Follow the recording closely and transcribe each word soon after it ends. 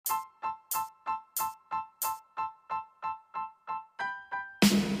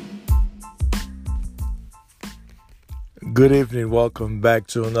Good evening. Welcome back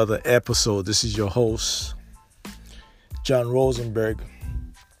to another episode. This is your host, John Rosenberg,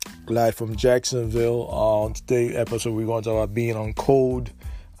 live from Jacksonville. On today's episode, we're going to talk about being on code,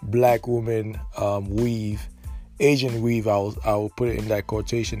 black woman weave, Asian weave. I will put it in that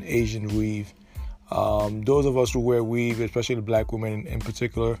quotation, Asian weave. Those of us who wear weave, especially the black women in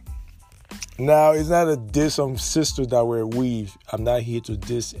particular. Now, it's not a diss on sisters that wear weave. I'm not here to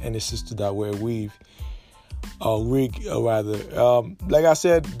diss any sister that wear weave. Wig, rather. Like I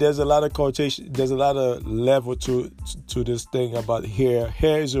said, there's a lot of quotation. There's a lot of level to this thing about hair.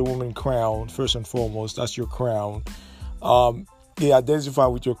 Hair is a woman's crown, first and foremost. That's your crown. They identify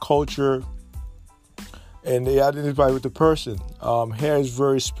with your culture, and they identify with the person. Hair is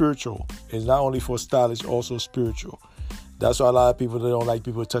very spiritual. It's not only for style; it's also spiritual. That's why a lot of people, they don't like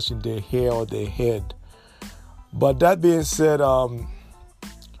people touching their hair or their head. But that being said,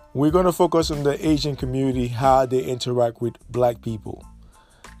 we're going to focus on the Asian community, how they interact with black people.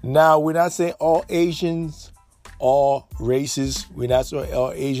 Now, we're not saying all Asians are racist. We're not saying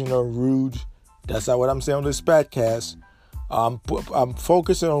all Asians are rude. That's not what I'm saying on this podcast. I'm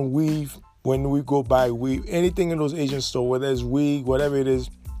focusing on weave. When we go buy weave, anything in those Asian stores, whether it's wig, whatever it is,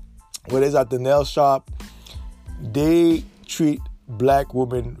 whether it's at the nail shop, they treat black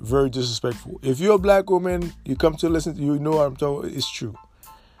women very disrespectful. If you're a black woman, you come to listen to, you know what I'm talking, it's true.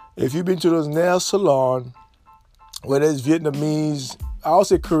 If you've been to those nail salon, whether it's Vietnamese, I'll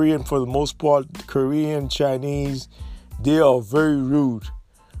say Korean for the most part, Korean, Chinese, they are very rude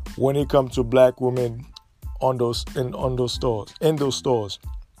when it comes to black women in those stores.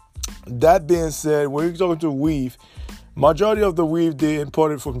 That being said, when you're talking to weave, majority of the weave they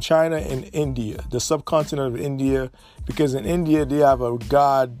imported from China and India, the subcontinent of India, because in India they have a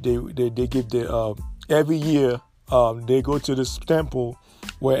god. They give their every year they go to this temple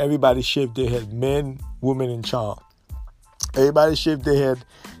where everybody shave their head, men, women, and child. Everybody shave their head.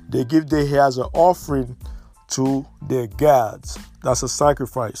 They give their hair as an offering to their gods. That's a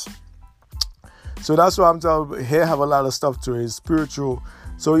sacrifice. So that's why I'm telling you, hair have a lot of stuff to it. It's spiritual.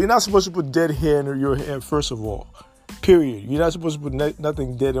 So you're not supposed to put dead hair in your hair, first of all. Period. You're not supposed to put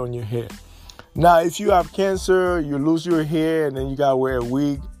nothing dead on your hair. Now, if you have cancer, you lose your hair, and then you gotta wear a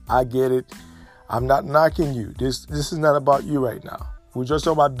wig, I get it. I'm not knocking you. This is not about you right now. We're just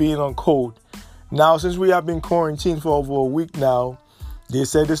talking about being on code. Now, since we have been quarantined for over a week now, they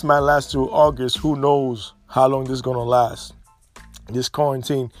said this might last through August. Who knows how long this is going to last, this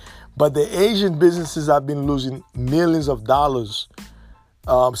quarantine. But the Asian businesses have been losing millions of dollars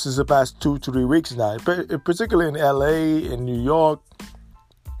since the past 2-3 weeks now. Particularly in LA and New York,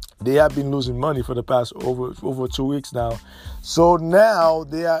 they have been losing money for the past over 2 weeks now. So now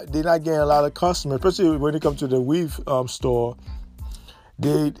they're not getting a lot of customers, especially when it comes to the weave store.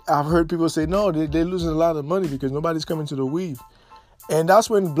 I've heard people say, no, they're losing a lot of money because nobody's coming to the weave. And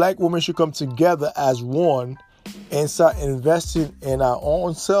that's when black women should come together as one and start investing in our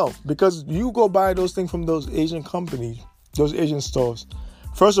own self. Because you go buy those things from those Asian companies, those Asian stores.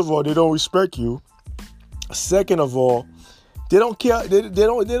 First of all, they don't respect you. Second of all, they don't care. They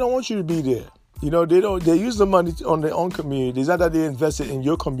don't want you to be there. You know, they use the money on their own community. It's not that they invested in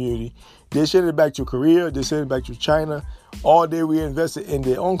your community. They send it back to Korea. They send it back to China. Or they reinvested in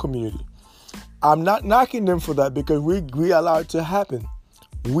their own community. I'm not knocking them for that because we allow it to happen.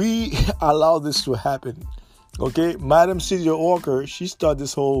 We allow this to happen. Okay? Madam Celia Walker, she started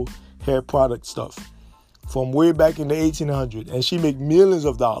this whole hair product stuff from way back in the 1800s. And she made millions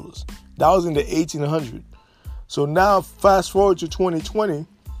of dollars. That was in the 1800s. So now, fast forward to 2020.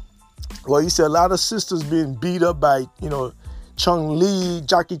 Well, you see a lot of sisters being beat up by, Chung Lee,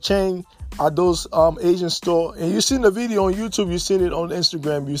 Jackie Chang at those Asian store. And you've seen the video on YouTube, you've seen it on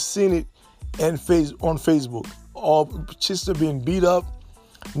Instagram, you've seen it on Facebook. All sisters being beat up.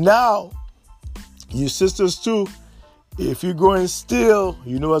 Now, you sisters too, if you go and steal,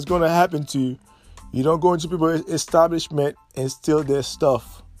 you know what's going to happen to you. You don't go into people's establishment and steal their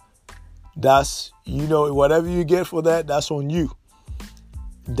stuff. That's, whatever you get for that, that's on you.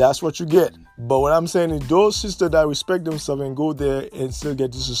 That's what you get. But what I'm saying is those sisters that respect themselves and go there and still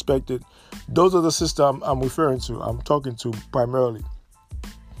get disrespected, those are the sisters I'm referring to. I'm talking to primarily.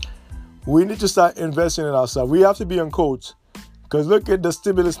 We need to start investing in ourselves. We have to be on codes. Because look at the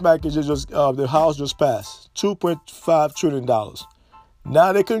stimulus package the House just passed. $2.5 trillion.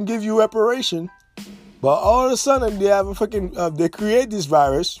 Now they couldn't give you reparation. But all of a sudden they have they create this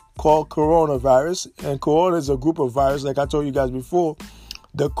virus called coronavirus. And corona is a group of viruses, like I told you guys before.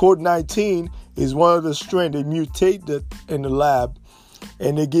 The COVID-19 is one of the strains. They mutate it in the lab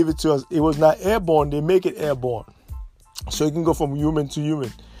and they give it to us. It was not airborne. They make it airborne. So it can go from human to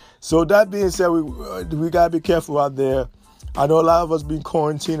human. So that being said, we got to be careful out there. I know a lot of us being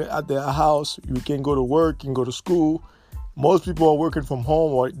quarantined at their house. We can go to work, can go to school. Most people are working from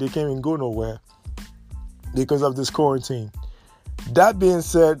home or they can't even go nowhere because of this quarantine. That being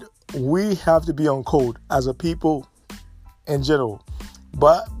said, we have to be on code as a people in general.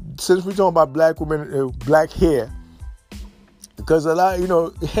 But since we're talking about black women, black hair, because a lot,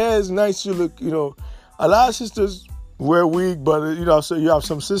 hair is nice to look, a lot of sisters wear wig, but, so you have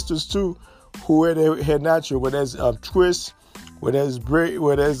some sisters too who wear their hair natural, where there's twists, where there's braid,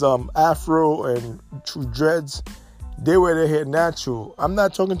 where there's afro and dreads. They wear their hair natural. I'm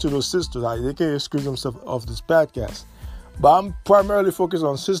not talking to those sisters. They can excuse themselves off this podcast. But I'm primarily focused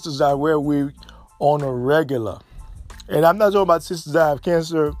on sisters that wear wig on a regular. And I'm not talking about sisters that have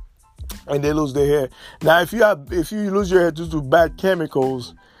cancer and they lose their hair. Now, if you lose your hair due to bad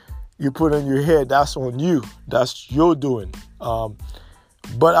chemicals you put in your hair, that's on you. That's your doing.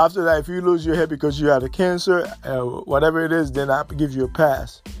 But after that, if you lose your hair because you had a cancer, whatever it is, then I give you a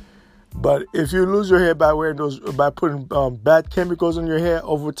pass. But if you lose your hair by putting bad chemicals in your hair,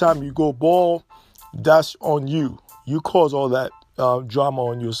 over time you go bald, that's on you. You cause all that drama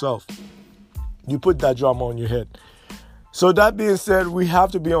on yourself. You put that drama on your head. So that being said, we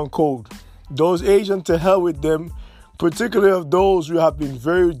have to be on code. Those Asians, to hell with them, particularly of those who have been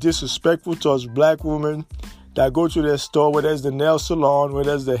very disrespectful to us black women that go to their store, whether it's the nail salon,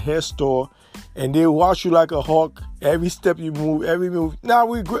 whether it's the hair store, and they watch you like a hawk. Every step you move, every move. Now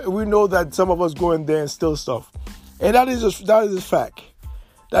we know that some of us go in there and steal stuff, and that is a fact.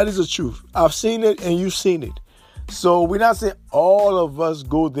 That is the truth. I've seen it, and you've seen it. So we're not saying all of us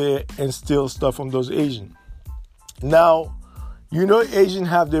go there and steal stuff from those Asians. Now, Asians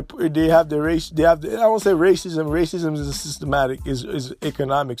have their race. I won't say racism. Racism is systematic. Is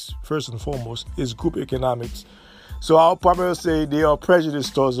economics first and foremost. Is group economics. So I'll probably say they are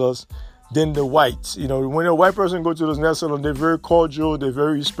prejudiced towards us than the whites. When a white person goes to those nail salons, they're very cordial. They're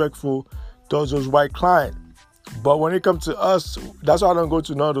very respectful towards those white clients. But when it comes to us, that's why I don't go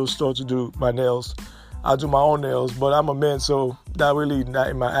to none of those stores to do my nails. I do my own nails, but I'm a man, so not really not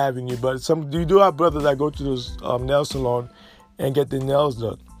in my avenue. But you do have brothers that go to those nail salon and get their nails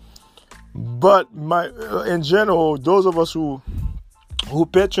done. But in general, those of us who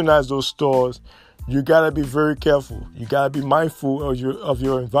patronize those stores, you gotta be very careful. You gotta be mindful of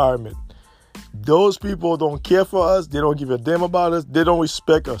your environment. Those people don't care for us. They don't give a damn about us. They don't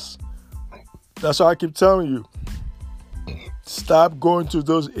respect us. That's why I keep telling you. Stop going to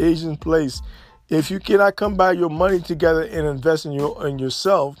those Asian places. If you cannot come by your money together and invest in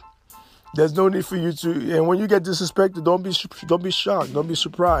yourself, there's no need for you to. And when you get disrespected, don't be shocked, don't be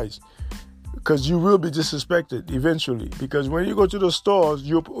surprised, because you will be disrespected eventually. Because when you go to the stores,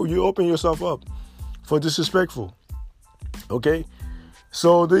 you open yourself up for disrespectful. Okay,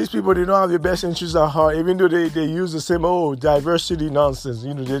 so these people, they don't have your best interests at heart, even though they use the same diversity nonsense.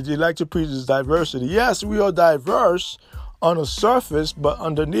 They like to preach this diversity. Yes, we are diverse on the surface, but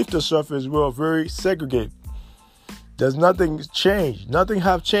underneath the surface, we are very segregated. There's nothing changed. Nothing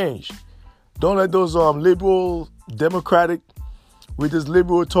have changed. Don't let those liberal, democratic, with this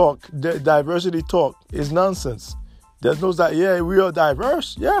liberal talk, diversity talk, is nonsense. There's no that. Yeah, we are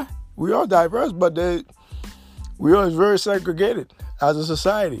diverse. Yeah, we are diverse, but we are very segregated as a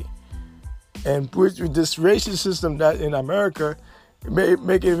society. And with this racist system that in America, it may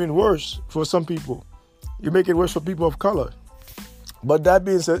make it even worse for some people. You make it worse for people of color. But that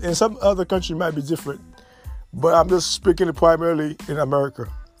being said, in some other countries it might be different. But I'm just speaking primarily in America.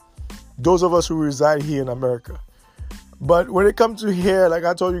 Those of us who reside here in America. But when it comes to hair, like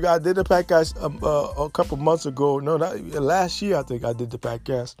I told you guys, I did the podcast a couple months ago. No, not last year, I think I did the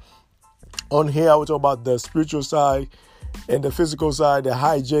podcast. On here, I was talking about the spiritual side and the physical side, the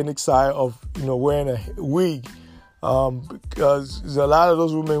hygienic side of wearing a wig. Because a lot of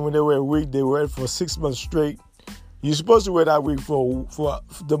those women, when they wear a wig, they wear it for 6 months straight. You're supposed to wear that wig for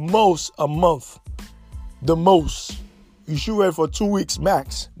the most a month. The most. You should wear it for 2 weeks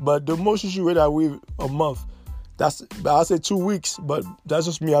max. But the most you should wear that wig a month. I'll say 2 weeks, but that's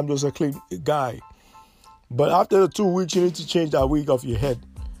just me. I'm just a clean guy. But after the 2 weeks, you need to change that wig off your head.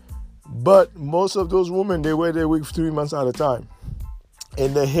 But most of those women, they wear their wig for 3 months at a time.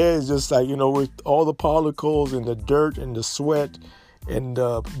 And the hair is just like, with all the particles and the dirt and the sweat and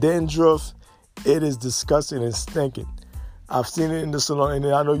the dandruff, it is disgusting and stinking. I've seen it in the salon,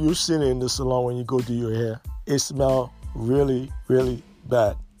 and I know you've seen it in the salon when you go do your hair. It smells really, really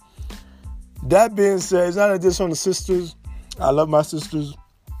bad. That being said, it's not just on the sisters. I love my sisters.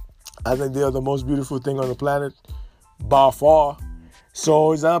 I think they are the most beautiful thing on the planet, by far.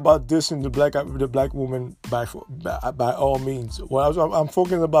 So it's not about dissing the black woman by all means. I'm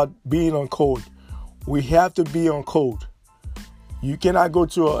focusing about being on code. We have to be on code. You cannot go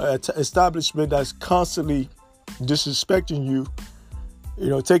to an establishment that's constantly disrespecting you,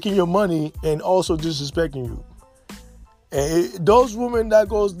 taking your money and also disrespecting you. And those women that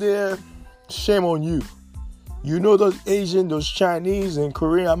goes there, shame on you. Those Asian, those Chinese and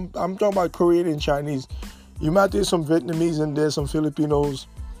Korean. I'm talking about Korean and Chinese. You might see some Vietnamese in there, some Filipinos.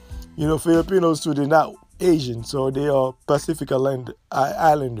 Filipinos too, they're not Asian, so they are Pacific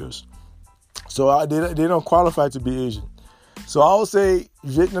Islanders. So they don't qualify to be Asian. So I would say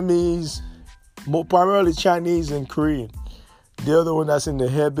Vietnamese, more primarily Chinese and Korean. They're the one that's in the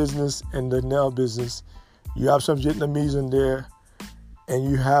hair business and the nail business. You have some Vietnamese in there, and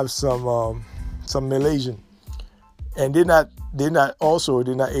you have some Malaysian, and they're not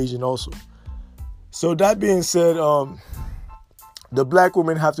Asian also. So that being said, the black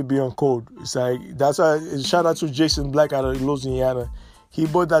women have to be on code. It's like, that's why, shout out to Jason Black out of Louisiana. He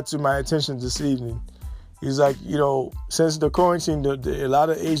brought that to my attention this evening. He's like, since the quarantine, a lot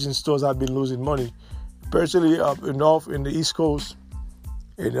of Asian stores have been losing money, especially up north in the East Coast,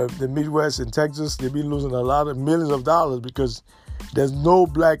 in the Midwest and Texas. They've been losing a lot of millions of dollars because there's no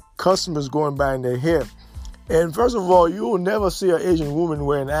black customers going buying their hair. And first of all, you will never see an Asian woman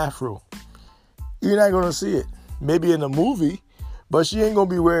wearing an afro. You're not going to see it. Maybe in a movie, but she ain't going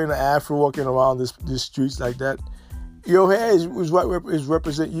to be wearing an afro walking around these streets like that. Your hair is what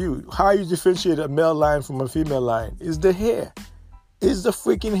represent you. How you differentiate a male line from a female line is the hair. It's the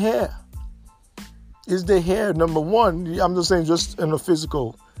freaking hair. It's the hair, number one. I'm just saying, just in the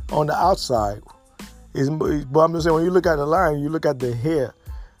physical, on the outside. But I'm just saying, when you look at the line, you look at the hair.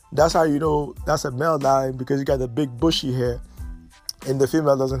 That's how you know that's a male line, because you got the big bushy hair, and the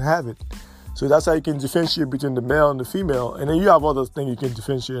female doesn't have it. So that's how you can differentiate between the male and the female. And then you have other things you can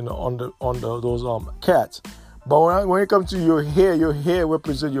differentiate on those cats. But when it comes to your hair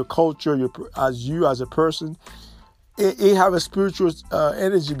represents your culture, as a person. It have a spiritual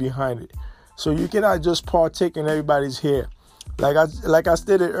energy behind it. So you cannot just partake in everybody's hair. Like I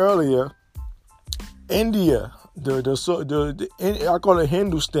stated earlier, India, I call it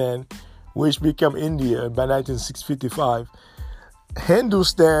Hindustan, which became India by 1955.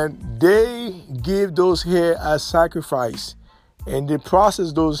 Hindustan, they give those hair as sacrifice, and they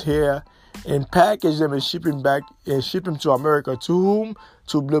process those hair and package them and ship them to America. To whom?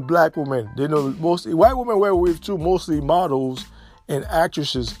 To the black women. They know mostly white women wear weave too, mostly models and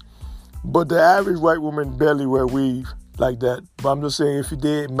actresses. But the average white woman barely wear weave like that. But I'm just saying, if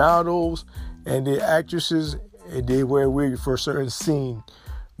they're models and they're actresses, they wear weave for a certain scene.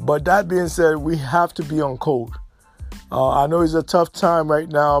 But that being said, we have to be on code. I know it's a tough time right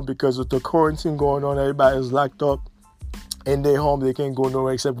now because of the quarantine going on. Everybody's locked up in their home. They can't go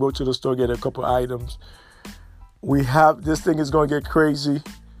nowhere except go to the store, get a couple items. This thing is going to get crazy.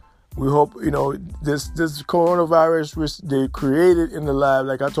 We hope, this coronavirus, which they created in the lab,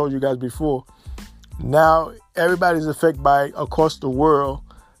 like I told you guys before, now everybody's affected by it across the world.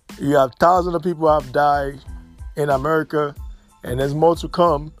 You have thousands of people have died in America, and there's more to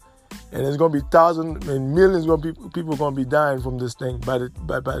come. And there's going to be thousands and millions of people going to be dying from this thing by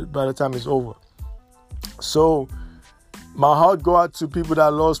the time it's over. So my heart go out to people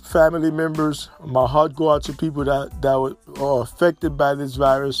that lost family members. My heart go out to people that were affected by this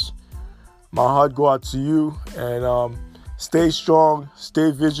virus. My heart go out to you. And stay strong,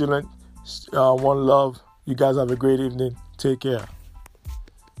 stay vigilant. One love. You guys have a great evening. Take care.